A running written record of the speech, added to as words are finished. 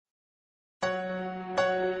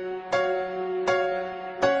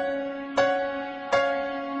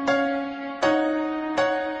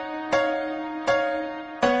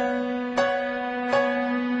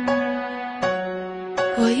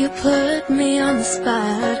You put me on the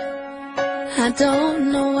spot. I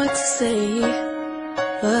don't know what to say,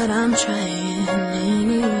 but I'm trying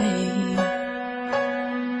anyway.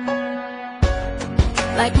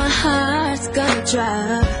 Like my heart's gonna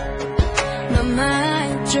drop, my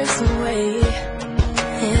mind drifts away,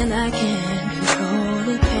 and I can't control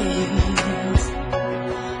the pace.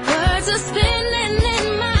 Words are spinning in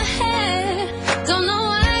my head, don't know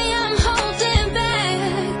why I'm holding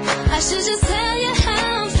back. I should just tell you how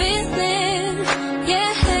I'm feeling, yeah.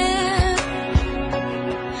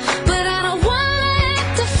 But I don't wanna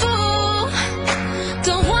act a fool,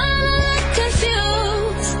 don't wanna look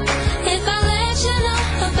confused. If I let you know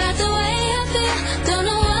about the way I feel, don't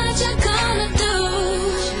know what you're gonna do.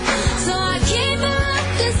 So I keep it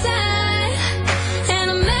locked inside and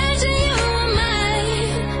imagine you were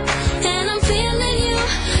mine. And I'm feeling you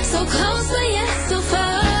so close but yet so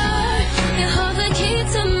far. You hold the key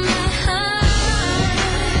to my heart,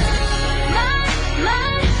 my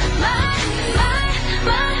heart.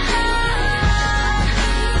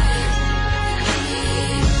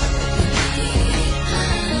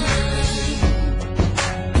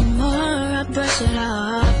 The more I brush it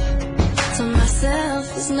off, to myself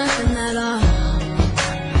it's nothing at all.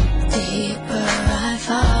 Deep